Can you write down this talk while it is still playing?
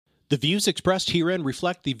The views expressed herein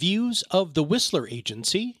reflect the views of the Whistler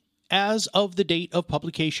Agency as of the date of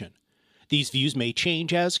publication. These views may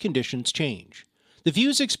change as conditions change. The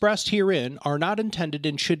views expressed herein are not intended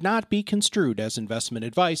and should not be construed as investment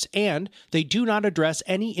advice, and they do not address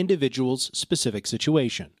any individual's specific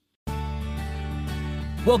situation.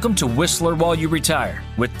 Welcome to Whistler While You Retire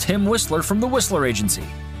with Tim Whistler from the Whistler Agency.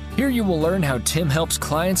 Here you will learn how Tim helps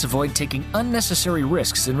clients avoid taking unnecessary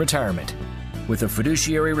risks in retirement. With a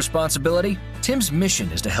fiduciary responsibility, Tim's mission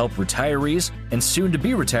is to help retirees and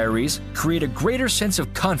soon-to-be retirees create a greater sense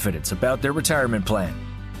of confidence about their retirement plan.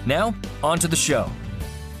 Now, on to the show.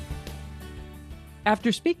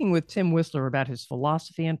 After speaking with Tim Whistler about his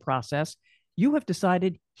philosophy and process, you have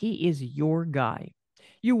decided he is your guy.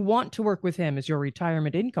 You want to work with him as your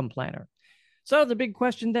retirement income planner. So the big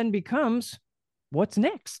question then becomes, what's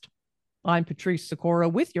next? I'm Patrice Sikora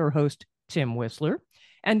with your host, Tim Whistler,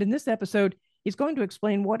 and in this episode, he's going to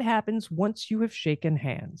explain what happens once you have shaken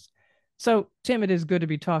hands. So, Tim, it is good to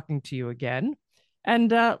be talking to you again.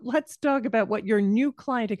 And let's talk about what your new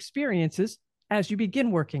client experiences as you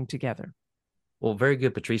begin working together. Well, very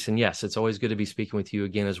good, Patrice. And yes, it's always good to be speaking with you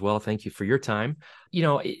again as well. Thank you for your time. You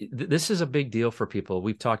know, this is a big deal for people.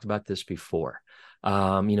 We've talked about this before.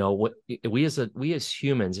 We as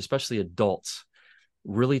humans, especially adults,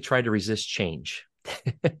 really try to resist change.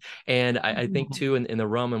 And I think too, in the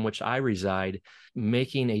realm in which I reside,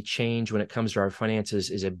 making a change when it comes to our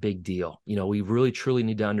finances is a big deal. You know, we really truly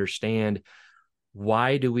need to understand,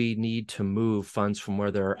 why do we need to move funds from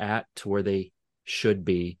where they're at to where they should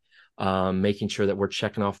be, making sure that we're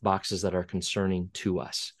checking off boxes that are concerning to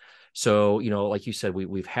us. So, you know, like you said,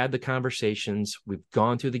 we've had the conversations, we've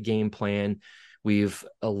gone through the game plan, we've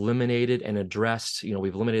eliminated and addressed,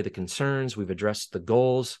 we've eliminated the concerns, we've addressed the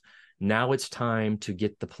goals. Now it's time to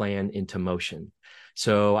get the plan into motion.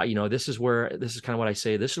 So, this is kind of what I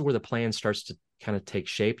say. This is where the plan starts to kind of take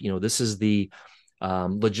shape. This is the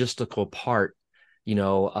logistical part,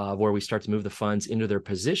 where we start to move the funds into their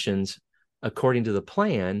positions according to the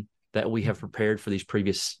plan that we have prepared for these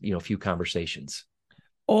previous, few conversations.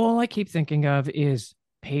 All I keep thinking of is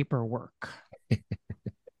paperwork.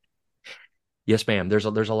 Yes, ma'am. There's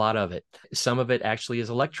a lot of it. Some of it actually is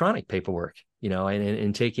electronic paperwork,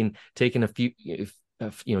 and taking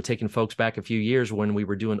folks back a few years when we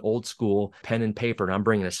were doing old school pen and paper, and I'm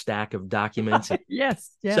bringing a stack of documents,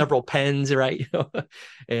 yes, several pens, right?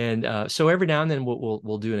 And so every now and then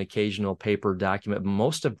we'll do an occasional paper document.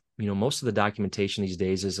 Most of the documentation these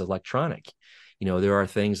days is electronic. There are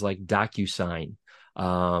things like DocuSign.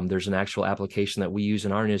 There's an actual application that we use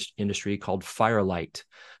in our industry called Firelight.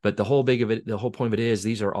 But the whole point of it is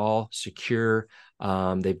these are all secure.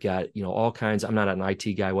 They've got, all kinds. I'm not an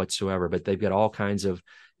IT guy whatsoever, but they've got all kinds of,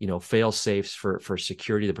 fail safes for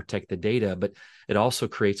security to protect the data. But it also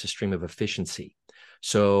creates a stream of efficiency.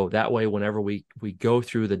 So that way, whenever we go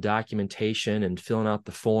through the documentation and filling out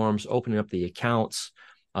the forms, opening up the accounts,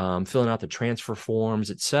 filling out the transfer forms,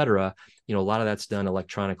 et cetera, a lot of that's done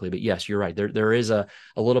electronically. But yes, you're right. There is a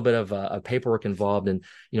little bit of a paperwork involved. And,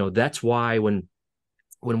 that's why when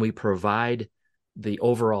we provide the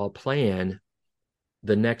overall plan,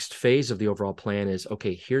 the next phase of the overall plan is,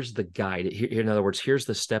 okay, here's the guide. In other words, here's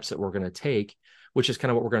the steps that we're going to take, which is kind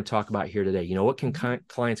of what we're going to talk about here today. What can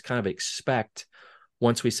clients kind of expect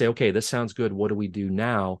once we say, okay, this sounds good, what do we do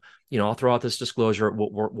now? I'll throw out this disclosure.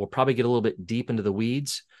 We'll probably get a little bit deep into the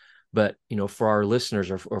weeds, but, for our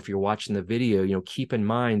listeners, or if you're watching the video, keep in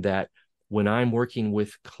mind that when I'm working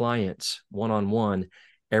with clients one-on-one,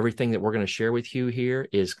 everything that we're going to share with you here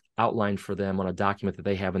is outlined for them on a document that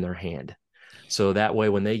they have in their hand. So that way,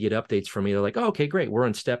 when they get updates from me, they're like, oh, okay, great. We're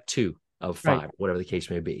on step 2 of 5, right, whatever the case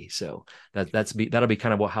may be. So that'll be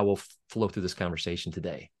kind of how we'll flow through this conversation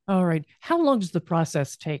today. All right. How long does the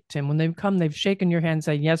process take, Tim? When they've shaken your hand,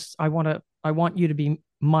 say, yes, I want you to be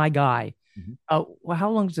my guy. Mm-hmm. How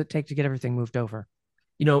long does it take to get everything moved over?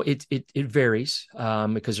 It varies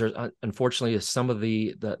because there's unfortunately some of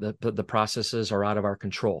the processes are out of our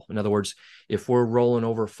control. In other words, if we're rolling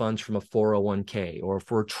over funds from a 401k, or if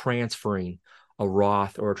we're transferring a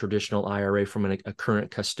Roth or a traditional IRA from a current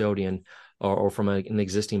custodian, or from an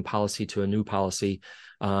existing policy to a new policy,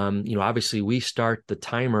 obviously we start the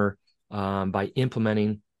timer by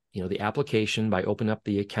implementing, the application, by opening up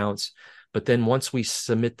the accounts. But then once we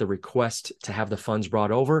submit the request to have the funds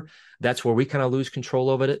brought over, that's where we kind of lose control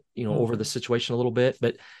over it, over the situation a little bit.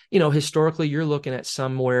 But, historically, you're looking at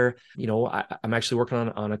somewhere, I'm actually working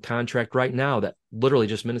on a contract right now that literally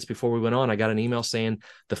just minutes before we went on, I got an email saying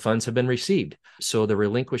the funds have been received. So the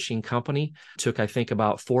relinquishing company took, I think,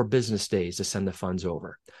 about 4 business days to send the funds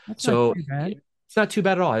over. That's not too bad. It's not too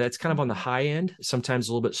bad at all. That's kind of on the high end, sometimes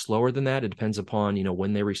a little bit slower than that. It depends upon,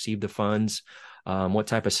 when they receive the funds, what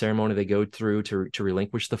type of ceremony they go through to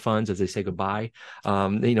relinquish the funds as they say goodbye,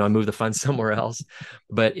 and move the funds somewhere else.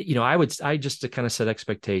 But, I just to kind of set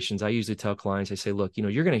expectations, I usually tell clients, I say, look,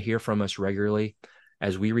 you're going to hear from us regularly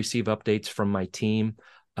as we receive updates from my team.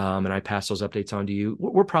 And I pass those updates on to you.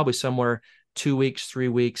 We're probably somewhere 2 weeks, 3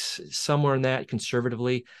 weeks, somewhere in that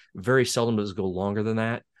conservatively. Very seldom does it go longer than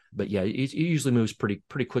that. But yeah, it usually moves pretty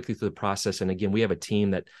quickly through the process. And again, we have a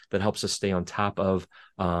team that helps us stay on top of,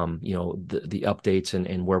 the updates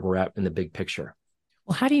and where we're at in the big picture.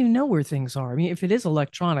 Well, how do you know where things are? I mean, if it is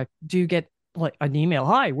electronic, do you get like an email?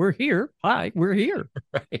 Hi, we're here. Hi, we're here.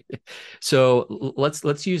 Right. So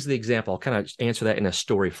let's use the example. I'll kind of answer that in a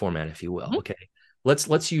story format, if you will. Mm-hmm. Okay.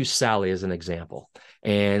 Let's use Sally as an example.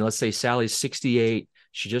 And let's say Sally's 68.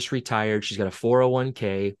 She just retired. She's got a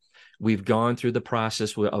 401k. We've gone through the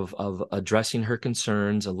process of addressing her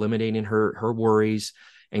concerns, eliminating her worries,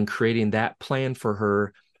 and creating that plan for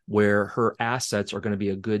her where her assets are going to be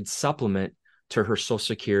a good supplement to her Social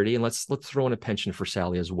Security. And let's throw in a pension for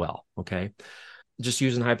Sally as well. Okay. Just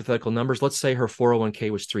using hypothetical numbers. Let's say her 401k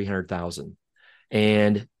was $300,000.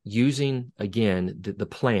 And using, again, the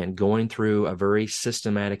plan, going through a very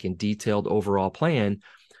systematic and detailed overall plan,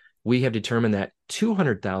 we have determined that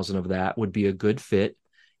 $200,000 of that would be a good fit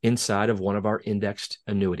inside of one of our indexed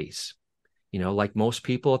annuities. Like most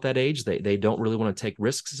people at that age, they don't really want to take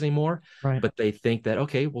risks anymore, right? But they think that,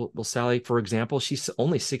 okay, well, Sally, for example, she's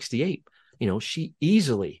only 68. She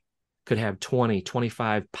easily could have 20,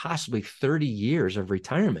 25, possibly 30 years of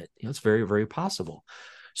retirement. It's very, very possible.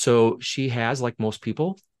 So she has, like most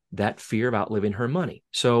people, that fear of outliving her money.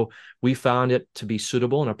 So we found it to be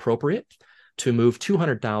suitable and appropriate to move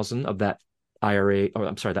 200,000 of that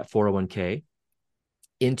that 401k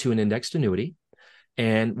into an indexed annuity,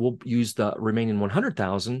 and we'll use the remaining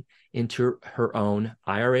 100,000 into her own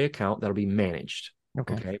IRA account that'll be managed.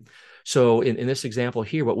 Okay. So in this example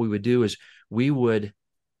here, what we would do is we would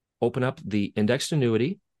open up the indexed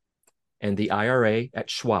annuity and the IRA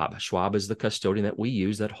at Schwab. Schwab is the custodian that we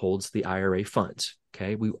use that holds the IRA funds.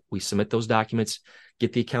 Okay. We submit those documents,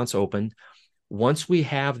 get the accounts opened. Once we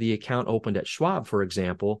have the account opened at Schwab, for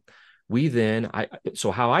example, we then,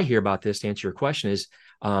 so how I hear about this, to answer your question, is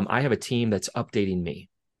I have a team that's updating me.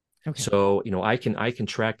 Okay. So, I can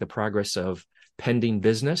track the progress of pending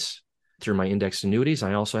business through my indexed annuities.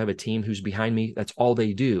 I also have a team who's behind me. That's all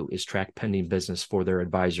they do is track pending business for their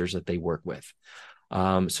advisors that they work with.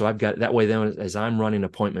 So I've got that way then, as I'm running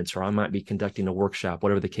appointments or I might be conducting a workshop,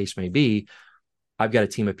 whatever the case may be, I've got a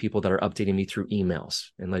team of people that are updating me through emails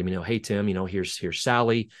and letting me know, hey, Tim, here's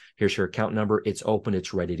Sally, here's her account number. It's open.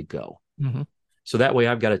 It's ready to go. Mm-hmm. So that way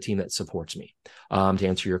I've got a team that supports me, to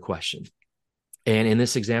answer your question. And in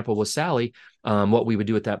this example with Sally, what we would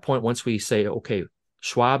do at that point, once we say, okay,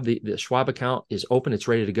 Schwab, the Schwab account is open, it's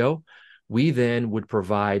ready to go, we then would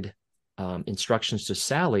provide instructions to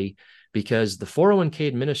Sally, because the 401k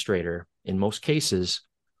administrator, in most cases,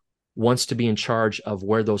 wants to be in charge of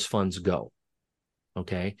where those funds go.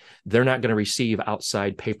 Okay. They're not going to receive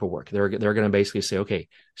outside paperwork. They're going to basically say, okay,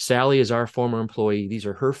 Sally is our former employee. These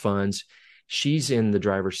are her funds. She's in the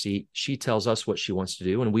driver's seat. She tells us what she wants to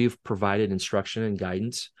do. And we've provided instruction and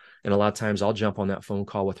guidance. And a lot of times I'll jump on that phone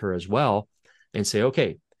call with her as well and say,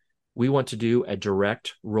 okay, we want to do a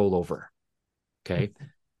direct rollover. Okay.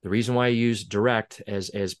 The reason why I use direct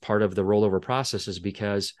as part of the rollover process is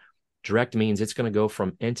because direct means it's going to go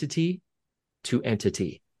from entity to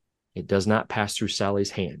entity. It does not pass through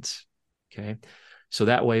Sally's hands. Okay. So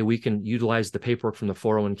that way we can utilize the paperwork from the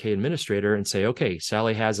 401k administrator and say, okay,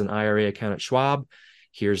 Sally has an IRA account at Schwab.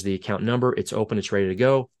 Here's the account number. It's open. It's ready to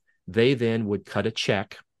go. They then would cut a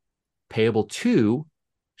check payable to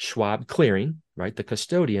Schwab Clearing, right? The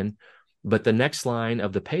custodian. But the next line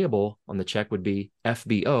of the payable on the check would be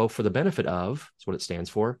FBO, for the benefit of, that's what it stands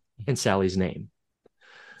for, in Sally's name.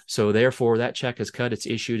 So therefore that check is cut. It's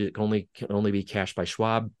issued. It can only be cashed by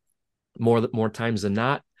Schwab. More times than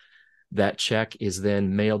not, that check is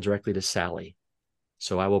then mailed directly to Sally.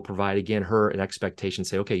 So I will provide, again, her an expectation,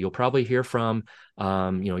 say, okay, you'll probably hear from,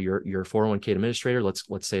 your 401k administrator.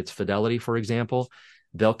 Let's say it's Fidelity, for example.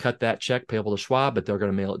 They'll cut that check payable to Schwab, but they're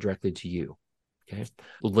going to mail it directly to you. Okay.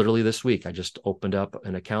 Literally this week, I just opened up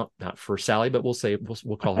an account, not for Sally, but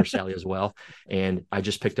we'll call her Sally as well. And I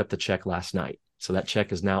just picked up the check last night. So that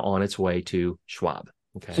check is now on its way to Schwab.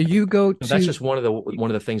 Okay. So you go to... That's just one of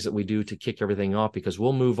the things that we do to kick everything off, because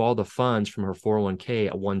we'll move all the funds from her 401k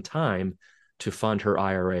at one time to fund her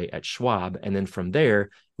IRA at Schwab. And then from there,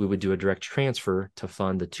 we would do a direct transfer to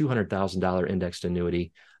fund the $200,000 indexed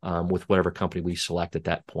annuity with whatever company we select at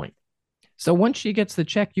that point. So once she gets the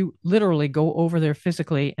check, you literally go over there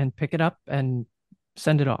physically and pick it up and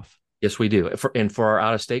send it off. Yes, we do. For our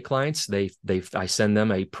out of state clients, I send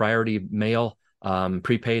them a priority mail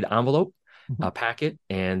prepaid envelope packet,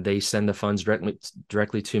 and they send the funds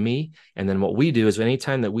directly to me. And then what we do is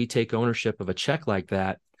anytime that we take ownership of a check like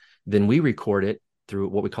that, then we record it through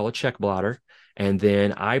what we call a check blotter. And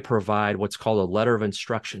then I provide what's called a letter of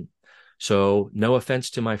instruction. So no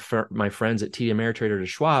offense to my friends at TD Ameritrade or to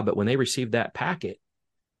Schwab, but when they receive that packet,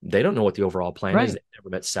 they don't know what the overall plan is. They've never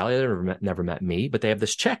met Sally, they've never met me, but they have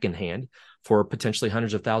this check in hand for potentially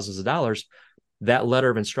hundreds of thousands of dollars. That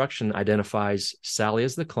letter of instruction identifies Sally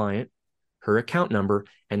as the client, her account number,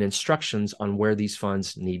 and instructions on where these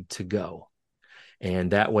funds need to go.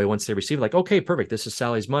 And that way, once they receive, like, okay, perfect, this is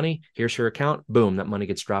Sally's money, here's her account, boom, that money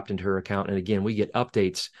gets dropped into her account. And again, we get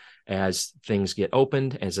updates as things get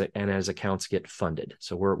opened and as accounts get funded.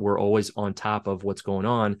 So we're always on top of what's going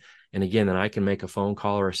on. And again, then I can make a phone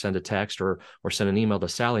call or send a text or send an email to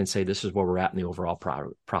Sally and say, this is where we're at in the overall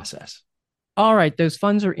process. All right, those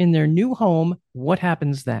funds are in their new home. What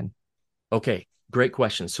happens then? Okay, great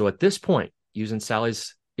question. So at this point, using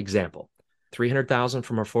Sally's example, 300,000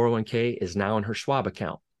 from her 401k is now in her Schwab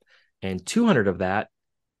account, and 200 of that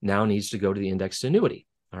now needs to go to the indexed annuity.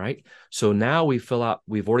 All right. So now we've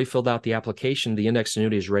already filled out the application. The indexed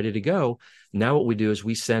annuity is ready to go. Now what we do is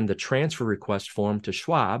we send the transfer request form to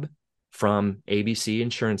Schwab from ABC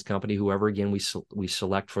Insurance Company, whoever, again, we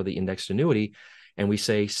select for the indexed annuity. And we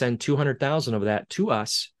say, send 200,000 of that to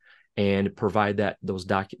us and provide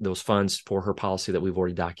those funds for her policy that we've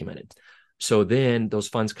already documented. So then those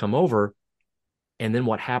funds come over. And then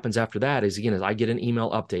what happens after that is I get an email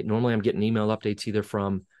update. Normally I'm getting email updates either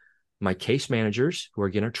from my case managers who are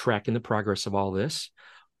again are tracking the progress of all this,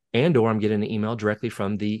 or I'm getting an email directly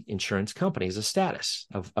from the insurance company as a status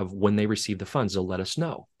of when they receive the funds. They'll let us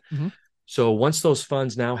know. Mm-hmm. So once those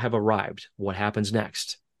funds now have arrived, what happens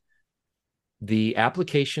next? The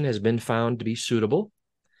application has been found to be suitable.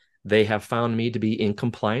 They have found me to be in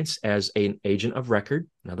compliance as an agent of record.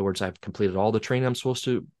 In other words, I've completed all the training I'm supposed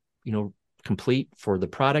to, complete for the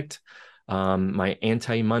product. My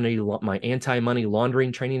anti-money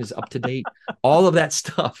laundering training is up to date. All of that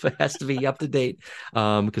stuff has to be up to date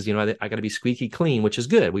because I got to be squeaky clean, which is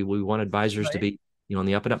good. We want advisors to be on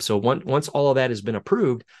the up and up. So once all of that has been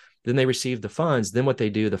approved, then they receive the funds. Then what they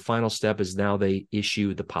do, the final step is now they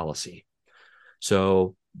issue the policy.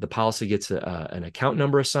 So the policy gets an account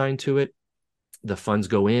number assigned to it. The funds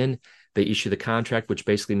go in. They issue the contract, which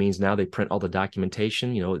basically means now they print all the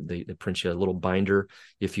documentation. They print you a little binder,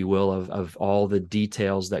 if you will, of all the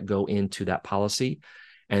details that go into that policy.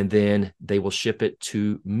 And then they will ship it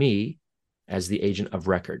to me as the agent of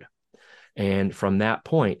record. And from that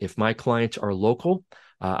point, if my clients are local,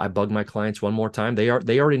 I bug my clients one more time. They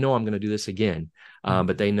already know I'm going to do this again,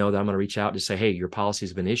 but they know that I'm going to reach out to say, hey, your policy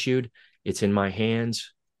has been issued. It's in my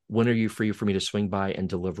hands. When are you free for me to swing by and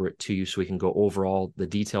deliver it to you so we can go over all the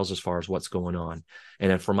details as far as what's going on?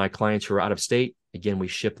 And then for my clients who are out of state, again, we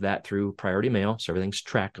ship that through priority mail. So everything's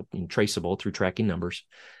traceable through tracking numbers.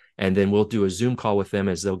 And then we'll do a Zoom call with them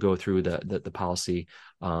as they'll go through the policy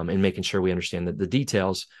and making sure we understand the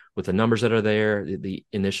details with the numbers that are there, the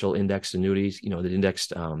initial indexed annuities, the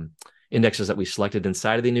indexed indexes that we selected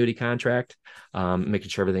inside of the annuity contract, making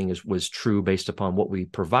sure everything was true based upon what we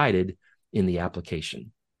provided in the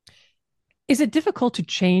application. Is it difficult to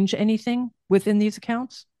change anything within these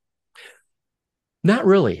accounts? Not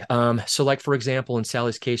really. So like, for example, in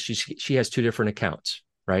Sally's case, she has two different accounts,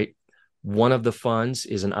 right? One of the funds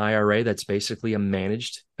is an IRA that's basically a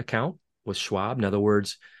managed account with Schwab. In other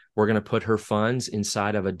words, we're going to put her funds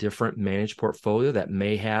inside of a different managed portfolio that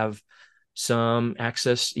may have some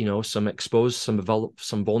access, some exposed,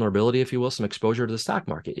 some vulnerability, if you will, some exposure to the stock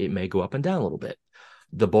market. It may go up and down a little bit.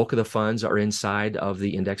 The bulk of the funds are inside of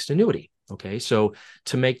the indexed annuity. Okay. So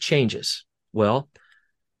to make changes, well,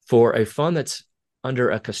 for a fund that's under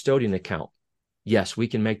a custodian account, yes, we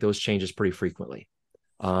can make those changes pretty frequently.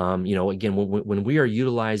 Again, when we are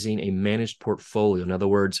utilizing a managed portfolio, in other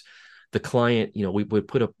words, the client, we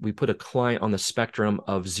put a client on the spectrum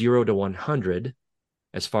of 0 to 100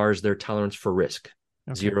 as far as their tolerance for risk.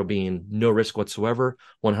 Okay. 0 being no risk whatsoever,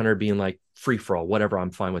 100 being like free for all, whatever,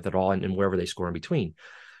 I'm fine with it all, and wherever they score in between.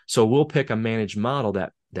 So we'll pick a managed model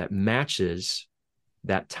that matches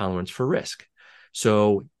that tolerance for risk.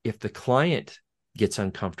 So if the client gets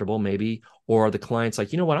uncomfortable, maybe, or the client's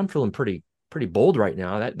like, I'm feeling pretty bold right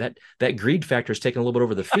now. That greed factor is taking a little bit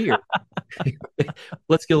over the fear.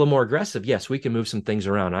 Let's get a little more aggressive. Yes, we can move some things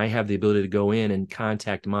around. I have the ability to go in and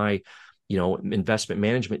contact my, investment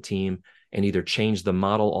management team and either change the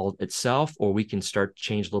model all itself, or we can start to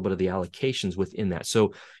change a little bit of the allocations within that.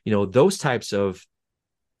 So, those types of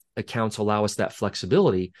accounts allow us that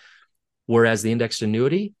flexibility. Whereas the indexed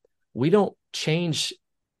annuity, we don't change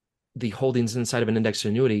the holdings inside of an indexed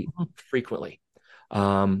annuity frequently.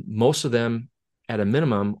 Most of them at a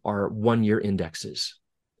minimum are 1-year indexes.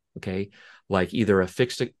 Okay. Like either a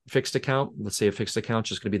fixed account, let's say a fixed account is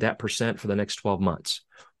just going to be that % for the next 12 months,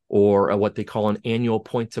 or what they call an annual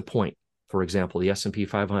point to point, for example, the S&P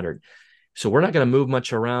 500. So we're not going to move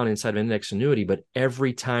much around inside of an index annuity, but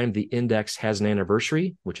every time the index has an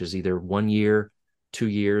anniversary, which is either 1 year, 2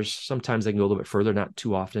 years, sometimes they can go a little bit further, not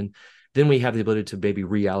too often, then we have the ability to maybe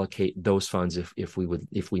reallocate those funds if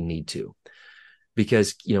we need to.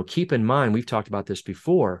 Because, keep in mind, we've talked about this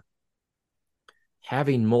before,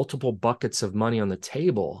 having multiple buckets of money on the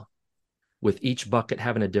table with each bucket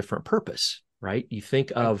having a different purpose, right? You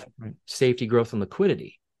think of safety, growth, and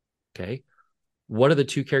liquidity. Okay. What are the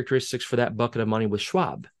 2 characteristics for that bucket of money with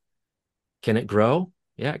Schwab? Can it grow?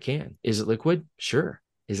 Yeah, it can. Is it liquid? Sure.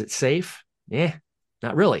 Is it safe?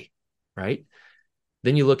 Not really, right?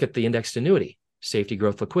 Then you look at the indexed annuity, safety,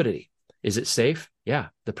 growth, liquidity. Is it safe? Yeah,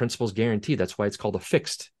 the principal is guaranteed. That's why it's called a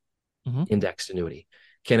fixed indexed annuity.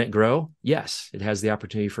 Can it grow? Yes, it has the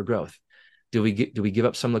opportunity for growth. Do we give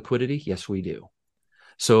up some liquidity? Yes, we do.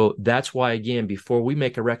 So that's why, again, before we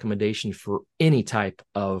make a recommendation for any type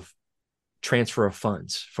of transfer of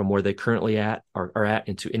funds from where they currently are at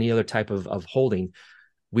into any other type of holding,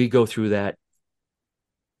 we go through that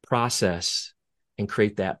process and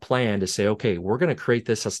create that plan to say, okay, we're going to create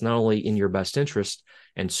this that's not only in your best interest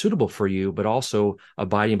and suitable for you, but also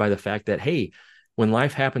abiding by the fact that, hey, when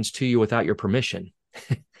life happens to you without your permission,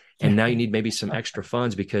 and now you need maybe some extra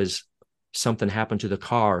funds because something happened to the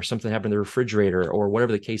car, something happened to the refrigerator, or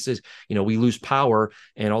whatever the case is, we lose power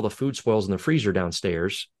and all the food spoils in the freezer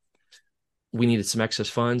downstairs. We needed some excess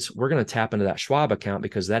funds. We're going to tap into that Schwab account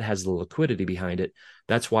because that has the liquidity behind it.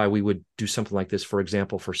 That's why we would do something like this, for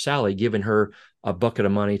example, for Sally, giving her a bucket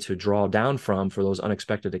of money to draw down from for those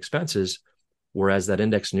unexpected expenses, whereas that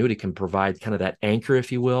index annuity can provide kind of that anchor,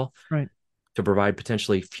 if you will, right, to provide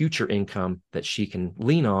potentially future income that she can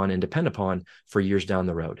lean on and depend upon for years down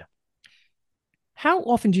the road. How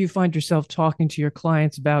often do you find yourself talking to your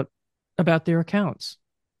clients about their accounts?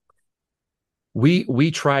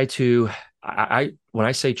 We try to. When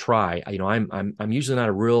I say try, I'm usually not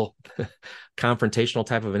a real confrontational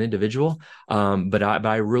type of an individual, but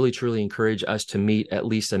I really truly encourage us to meet at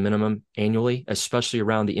least a minimum annually, especially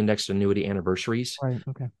around the indexed annuity anniversaries, right?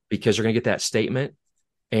 Okay, because you're going to get that statement,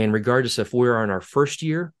 and regardless if we're on our first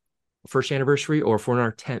anniversary, or if we're in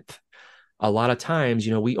our 10th, a lot of times,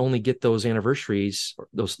 we only get those anniversaries,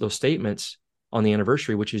 those statements on the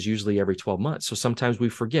anniversary, which is usually every 12 months. So sometimes we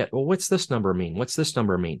forget, well, what's this number mean? What's this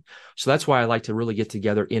number mean? So that's why I like to really get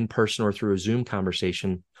together in person or through a Zoom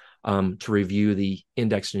conversation to review the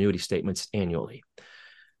indexed annuity statements annually.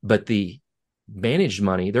 But the managed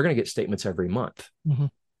money, they're going to get statements every month.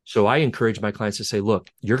 So I encourage my clients to say, look,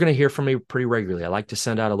 you're going to hear from me pretty regularly. I like to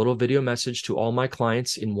send out a little video message to all my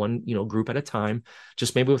clients in one, group at a time,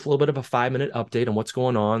 just maybe with a little bit of a 5-minute update on what's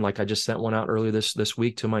going on. Like I just sent one out earlier this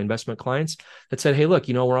week to my investment clients that said, hey, look,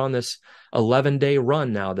 we're on this 11-day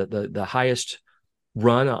run now, that the highest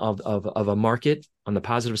run of a market on the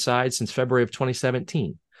positive side since February of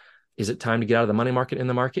 2017. Is it time to get out of the money market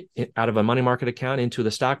out of a money market account into the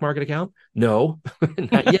stock market account? No,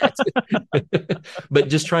 not yet. But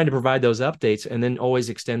just trying to provide those updates, and then always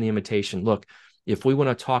extend the invitation. Look, if we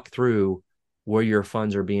want to talk through where your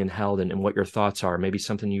funds are being held and what your thoughts are, maybe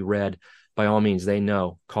something you read, by all means, they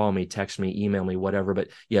know, call me, text me, email me, whatever. But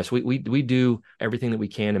yes, we do everything that we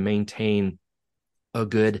can to maintain a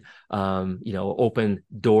good, open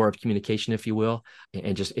door of communication, if you will.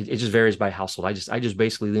 And just, it just varies by household. I just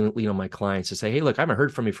basically lean on my clients to say, hey, look, I haven't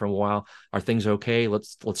heard from you for a while. Are things okay?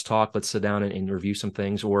 Let's talk, let's sit down and review some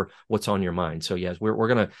things, or what's on your mind. So yes,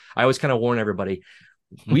 I always kind of warn everybody,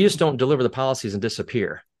 we just don't deliver the policies and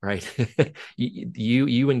disappear, right?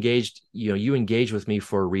 you engage with me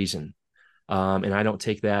for a reason. And I don't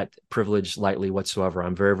take that privilege lightly whatsoever.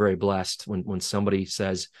 I'm very, very blessed when somebody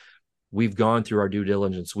says, we've gone through our due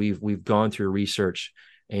diligence, we've gone through research,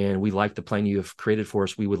 and we like the plan you have created for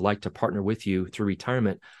us. We would like to partner with you through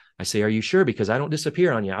retirement. I say, are you sure? Because I don't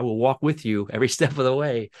disappear on you. I will walk with you every step of the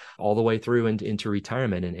way, all the way through into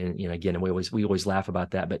retirement. And again, we always laugh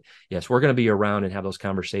about that. But yes, we're going to be around and have those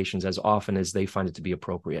conversations as often as they find it to be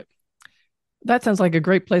appropriate. That sounds like a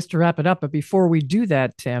great place to wrap it up. But before we do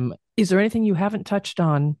that, Tim, is there anything you haven't touched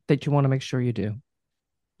on that you want to make sure you do?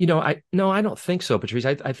 I don't think so, Patrice.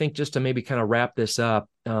 I think just to maybe kind of wrap this up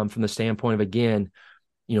from the standpoint of, again,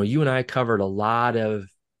 you and I covered a lot of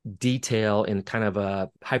detail in kind of a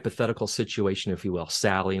hypothetical situation, if you will,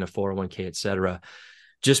 Sally and a 401k, et cetera.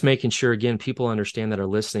 Just making sure, again, people understand that are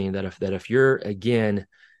listening that if you're, again,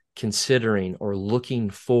 considering or looking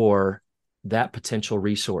for that potential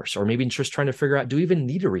resource, or maybe just trying to figure out, do we even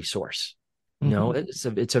need a resource? It's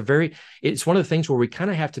one of the things where we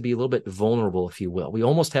kind of have to be a little bit vulnerable, if you will. We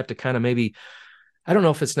almost have to kind of maybe, I don't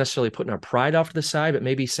know if it's necessarily putting our pride off to the side, but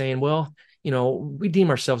maybe saying, well, we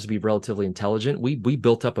deem ourselves to be relatively intelligent. We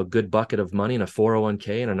built up a good bucket of money in a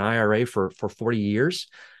 401k and an IRA for 40 years.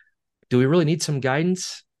 Do we really need some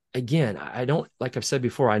guidance? Again, I don't, like I've said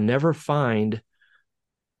before, I never find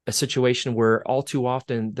a situation where all too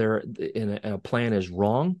often they're in a plan is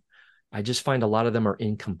wrong. I just find a lot of them are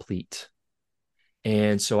incomplete.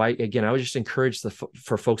 And so I would just encourage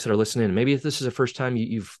for folks that are listening, maybe if this is the first time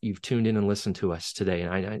you've tuned in and listened to us today,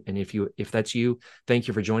 and if that's you, thank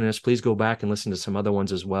you for joining us. Please go back and listen to some other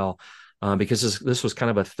ones as well, because this was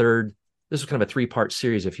kind of a 3-part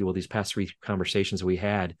series, if you will, these past 3 conversations we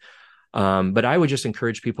had. But I would just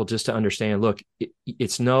encourage people just to understand, look,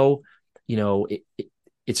 it's no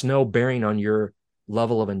bearing on your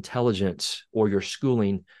level of intelligence or your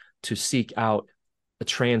schooling to seek out a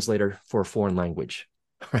translator for a foreign language,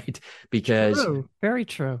 right? Because very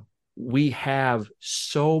true. We have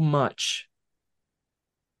so many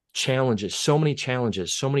challenges, so many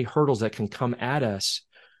hurdles that can come at us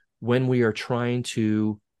when we are trying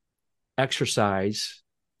to exercise,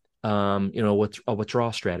 a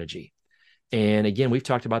withdrawal strategy. And again, we've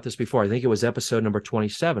talked about this before. I think it was episode number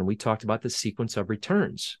 27. We talked about the sequence of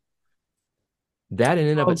returns. That in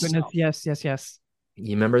and of itself. Yes.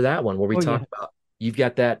 You remember that one where we talked about, you've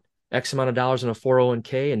got that X amount of dollars in a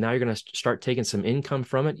 401k, and now you're going to start taking some income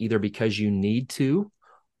from it, either because you need to,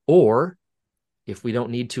 or if we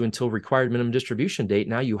don't need to until required minimum distribution date,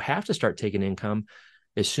 now you have to start taking income.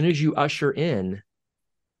 As soon as you usher in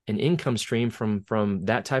an income stream from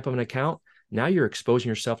that type of an account, now you're exposing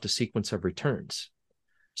yourself to sequence of returns.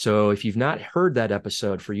 So if you've not heard that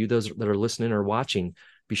episode, for you, those that are listening or watching,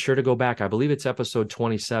 be sure to go back. I believe it's episode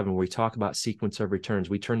 27 where we talk about sequence of returns.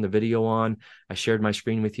 We turned the video on. I shared my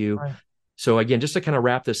screen with you. Right. So again, just to kind of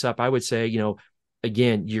wrap this up, I would say,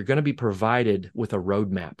 again, you're going to be provided with a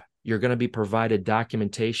roadmap. You're going to be provided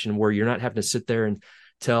documentation where you're not having to sit there and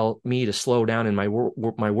tell me to slow down in my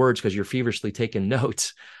words because you're feverishly taking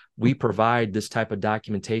notes. We provide this type of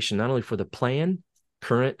documentation, not only for the plan,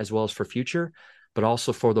 current as well as for future, but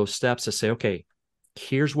also for those steps to say, okay,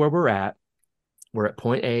 here's where we're at. We're at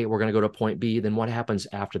point A, we're going to go to point B. Then what happens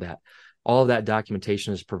after that? All of that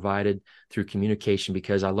documentation is provided through communication,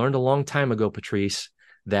 because I learned a long time ago, Patrice,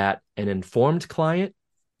 that an informed client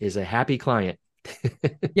is a happy client.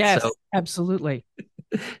 Yes, absolutely.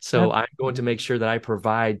 So I'm going to make sure that I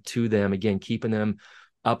provide to them, again, keeping them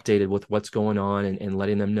updated with what's going on and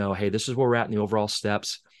letting them know, hey, this is where we're at in the overall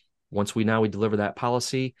steps. Once we deliver that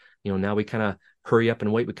policy, now we kind of hurry up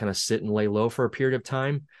and wait. We kind of sit and lay low for a period of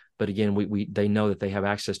time. But again, they know that they have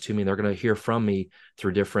access to me. They're going to hear from me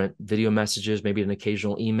through different video messages, maybe an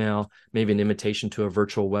occasional email, maybe an invitation to a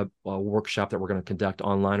virtual web workshop that we're going to conduct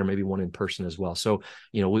online, or maybe one in person as well. So,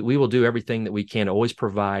 we will do everything that we can to always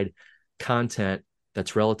provide content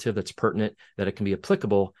that's relative, that's pertinent, that it can be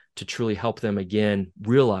applicable to truly help them, again,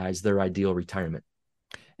 realize their ideal retirement.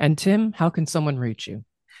 And Tim, how can someone reach you?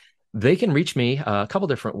 They can reach me a couple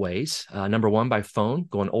different ways. Number one, by phone,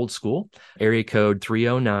 going old school, area code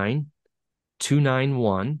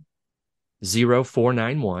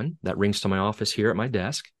 309-291-0491. That rings to my office here at my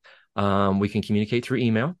desk. We can communicate through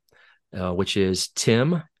email, which is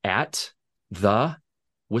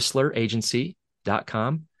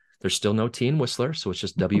tim@thewhistleragency.com. There's still no T in Whistler, so it's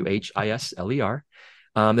just WHISLER.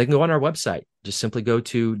 They can go on our website. Just simply go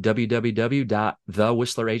to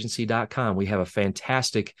www.thewhistleragency.com. We have a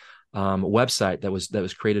fantastic website that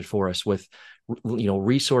was created for us with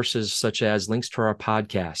resources such as links to our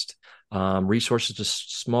podcast, resources to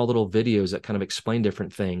small little videos that kind of explain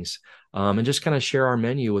different things, and just kind of share our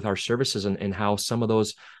menu with our services and how some of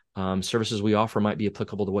those services we offer might be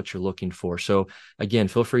applicable to what you're looking for. So again,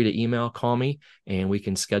 feel free to email, call me, and we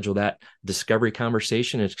can schedule that discovery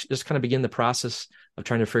conversation. It's just kind of begin the process of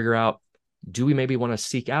trying to figure out, do we maybe want to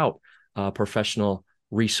seek out a professional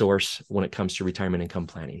resource when it comes to retirement income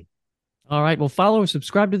planning? All right. Well, follow or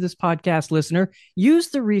subscribe to this podcast, listener.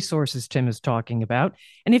 Use the resources Tim is talking about.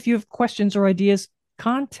 And if you have questions or ideas,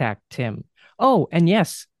 contact Tim. Oh, and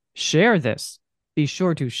yes, share this. Be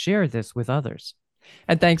sure to share this with others.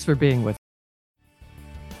 And thanks for being with us.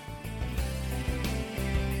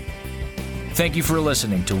 Thank you for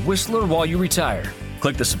listening to Whistler While You Retire.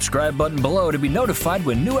 Click the subscribe button below to be notified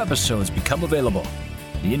when new episodes become available.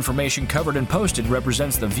 The information covered and posted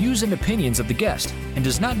represents the views and opinions of the guest and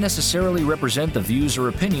does not necessarily represent the views or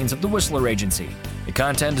opinions of the Whistler Agency. The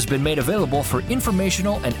content has been made available for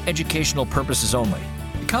informational and educational purposes only.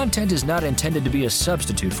 The content is not intended to be a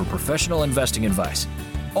substitute for professional investing advice.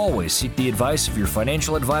 Always seek the advice of your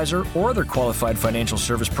financial advisor or other qualified financial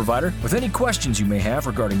service provider with any questions you may have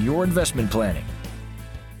regarding your investment planning.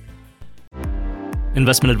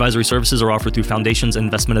 Investment advisory services are offered through Foundations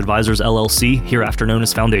Investment Advisors LLC, hereafter known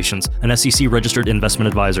as Foundations, an SEC-registered investment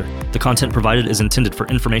advisor. The content provided is intended for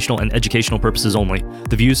informational and educational purposes only.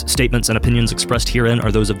 The views, statements, and opinions expressed herein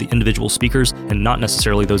are those of the individual speakers and not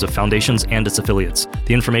necessarily those of Foundations and its affiliates.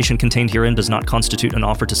 The information contained herein does not constitute an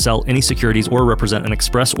offer to sell any securities or represent an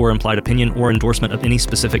express or implied opinion or endorsement of any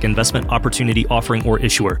specific investment, opportunity, offering, or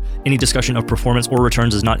issuer. Any discussion of performance or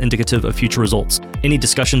returns is not indicative of future results. Any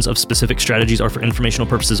discussions of specific strategies are for informational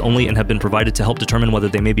purposes only and have been provided to help determine whether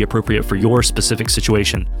they may be appropriate for your specific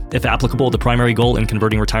situation. If applicable, the primary goal in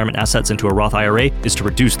converting retirement assets into a Roth IRA is to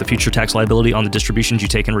reduce the future tax liability on the distributions you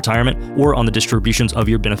take in retirement or on the distributions of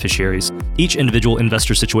your beneficiaries. Each individual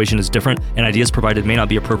investor situation is different, and ideas provided may not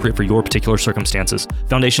be appropriate for your particular circumstances.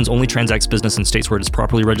 Foundations only transacts business in states where it is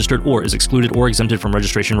properly registered or is excluded or exempted from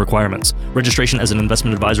registration requirements. Registration as an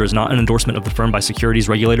investment advisor is not an endorsement of the firm by securities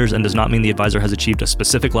regulators and does not mean the advisor has achieved a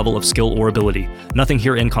specific level of skill or ability. Nothing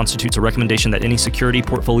herein constitutes a recommendation that any security,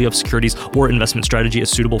 portfolio of securities, or investment strategy is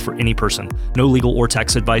suitable for any person. No legal or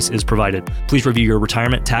tax advice is provided. Please review your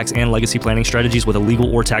retirement, tax, and legacy planning strategies with a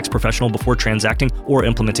legal or tax professional before transacting or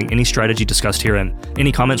implementing any strategy discussed herein.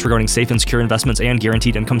 Any comments regarding safe and secure investments and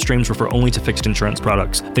guaranteed income streams refer only to fixed insurance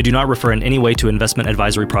products. They do not refer in any way to investment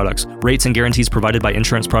advisory products. Rates and guarantees provided by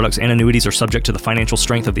insurance products and annuities are subject to the financial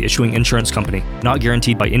strength of the issuing insurance company, not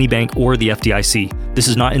guaranteed by any bank or the FDIC. This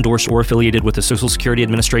is not endorsed or affiliated with the Social Security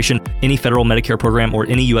Administration, any federal Medicare program, or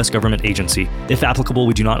any U.S. government agency. If applicable,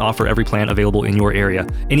 we do not offer every plan available in your area.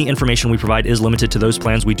 Any information we provide is limited to those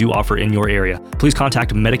plans we do offer in your area. Please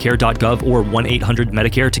contact Medicare.gov or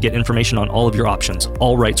 1-800-MEDICARE to get information on all of your options.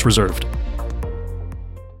 All rights reserved.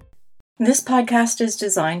 This podcast is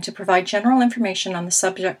designed to provide general information on the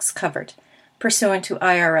subjects covered. Pursuant to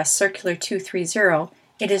IRS Circular 230,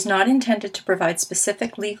 it is not intended to provide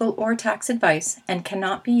specific legal or tax advice and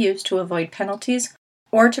cannot be used to avoid penalties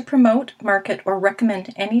or to promote, market, or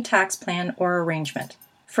recommend any tax plan or arrangement.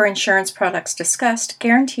 For insurance products discussed,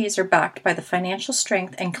 guarantees are backed by the financial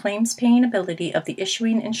strength and claims-paying ability of the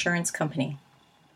issuing insurance company.